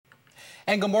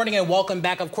And good morning and welcome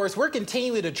back. Of course, we're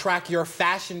continuing to track your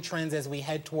fashion trends as we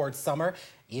head towards summer,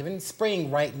 even spring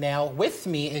right now. With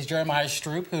me is Jeremiah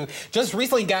Stroup, who just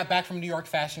recently got back from New York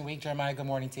Fashion Week. Jeremiah, good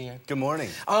morning to you. Good morning.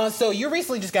 So you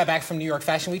recently just got back from New York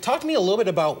Fashion Week. Talk to me a little bit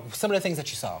about some of the things that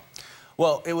you saw.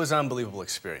 Well, it was an unbelievable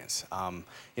experience.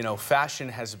 You know, fashion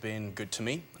has been good to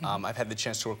me. I've had the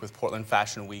chance to work with Portland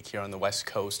Fashion Week here on the West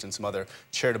Coast and some other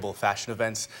charitable fashion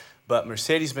events. But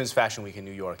Mercedes-Benz Fashion Week in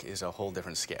New York is a whole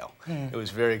different scale. It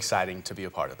was very exciting to be a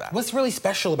part of that. What's really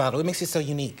special about it? What makes it so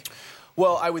unique?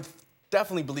 Well, I would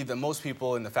definitely believe that most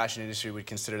people in the fashion industry would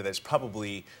consider that it's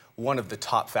probably one of the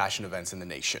top fashion events in the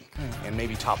nation, and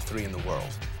maybe top 3 in the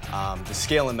world. The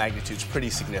scale and magnitude is pretty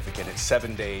significant. It's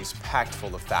 7 days packed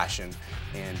full of fashion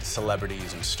and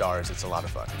celebrities and stars. It's a lot of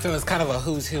fun. So it's kind of a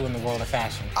who's who in the world of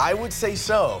fashion. I would say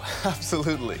so,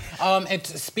 absolutely. And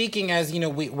speaking as, you know,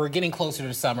 we're getting closer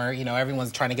to summer, you know,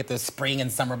 everyone's trying to get the spring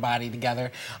and summer body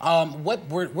together. What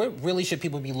really should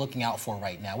people be looking out for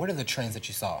right now? What are the trends that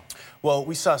you saw? Well,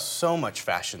 we saw so much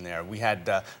fashion there. We had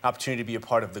an opportunity to be a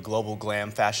part of the Global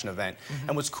Glam Fashion event.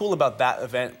 And what's cool about that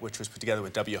event, which was put together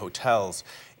with W Hotels,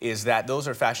 is that those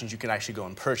are fashions you can actually go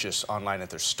and purchase online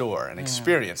at their store and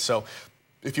experience. So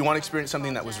if you want to experience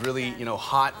something that was really, you know,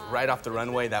 hot right off the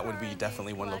runway, that would be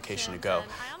definitely one location to go.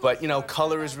 But, you know,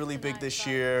 color is really big this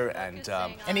year, and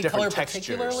Any different color textures.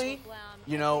 particularly?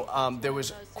 You know, there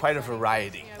was quite a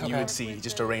variety. Okay. You would see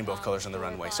just a rainbow of colors on the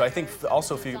runway. So I think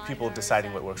also for people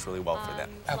deciding what works really well for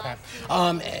them.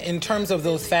 Okay. In terms of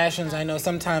those fashions, I know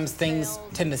sometimes things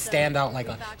tend to stand out, like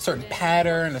a certain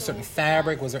pattern, a certain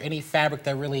fabric. Was there any fabric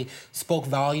that really spoke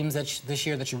volumes this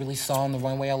year that you really saw on the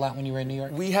runway a lot when you were in New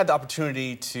York? We had the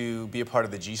opportunity to be a part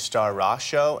of the G-Star Raw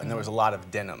show, and there was a lot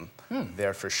of denim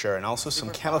there for sure, and also some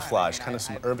camouflage, kind of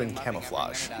some urban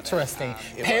camouflage. Interesting.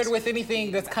 Paired with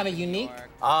anything that's kind of unique?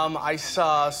 I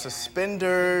saw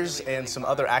suspenders and some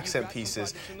other accent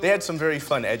pieces. They had some very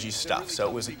fun, edgy stuff, so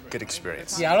it was a good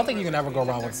experience. Yeah, I don't think you can ever go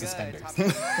wrong with suspenders.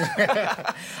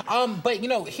 But, you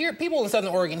know, here, people in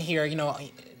Southern Oregon here, you know,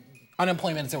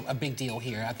 unemployment is a big deal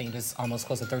here. I think it's almost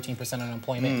close to 13%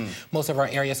 unemployment, most of our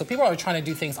area. So people are trying to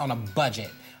do things on a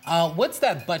budget. What's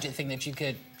that budget thing that you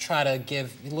could try to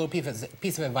give a little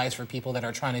piece of advice for people that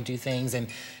are trying to do things and,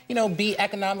 you know, be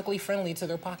economically friendly to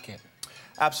their pocket?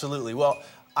 Absolutely. Well,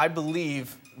 I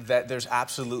believe that there's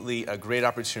absolutely a great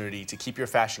opportunity to keep your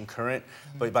fashion current,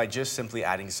 but by just simply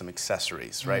adding some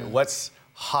accessories, right? What's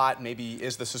hot maybe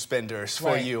is the suspenders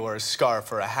for you, or a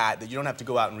scarf or a hat, that you don't have to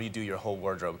go out and redo your whole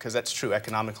wardrobe, because that's true.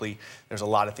 Economically, there's a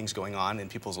lot of things going on in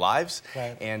people's lives,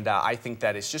 and I think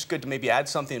that it's just good to maybe add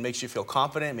something that makes you feel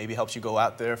confident, maybe helps you go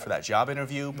out there for that job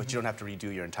interview, but you don't have to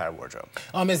redo your entire wardrobe.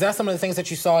 Is that some of the things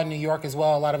that you saw in New York as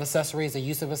well, a lot of accessories, the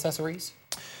use of accessories?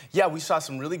 Yeah, we saw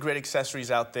some really great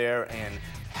accessories out there, and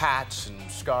hats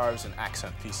and scarves and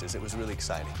accent pieces. It was really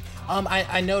exciting.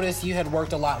 I noticed you had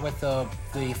worked a lot with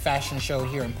the fashion show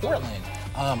here in Portland.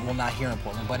 Well, not here in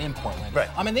Portland, but in Portland. Right.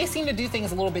 And they seem to do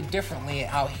things a little bit differently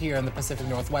out here in the Pacific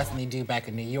Northwest than they do back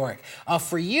in New York.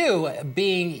 For you,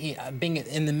 being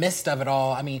in the midst of it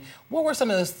all, I mean, what were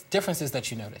some of those differences that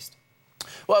you noticed?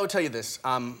 Well, I would tell you this.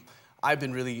 I've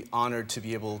been really honored to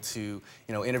be able to, you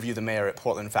know, interview the mayor at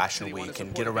Portland Fashion Week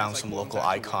and get around some local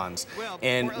icons.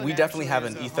 And we definitely have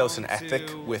an ethos and ethic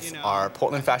with our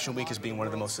Portland Fashion Week as being one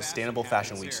of the most sustainable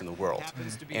fashion weeks in the world.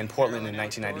 And Portland in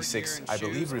 1996, I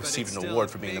believe, received an award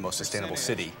for being the most sustainable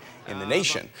city in the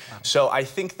nation. So I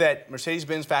think that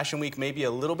Mercedes-Benz Fashion Week may be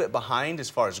a little bit behind as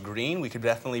far as green. We could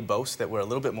definitely boast that we're a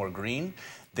little bit more green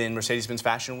than Mercedes-Benz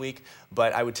Fashion Week,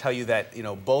 but I would tell you that, you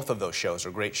know, both of those shows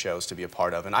are great shows to be a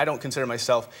part of. And I don't consider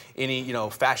myself any, you know,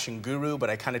 fashion guru, but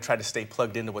I kind of try to stay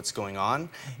plugged into what's going on.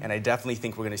 And I definitely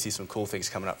think we're going to see some cool things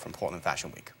coming up from Portland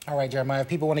Fashion Week. All right, Jeremiah, if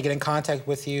people want to get in contact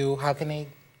with you, how can they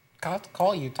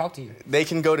call you, talk to you? They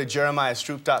can go to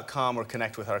jeremiahstroup.com or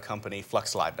connect with our company,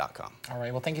 fluxlive.com. All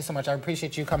right, well, thank you so much. I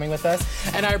appreciate you coming with us,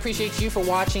 and I appreciate you for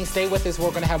watching. Stay with us.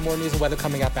 We're going to have more news and weather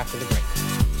coming up after the break.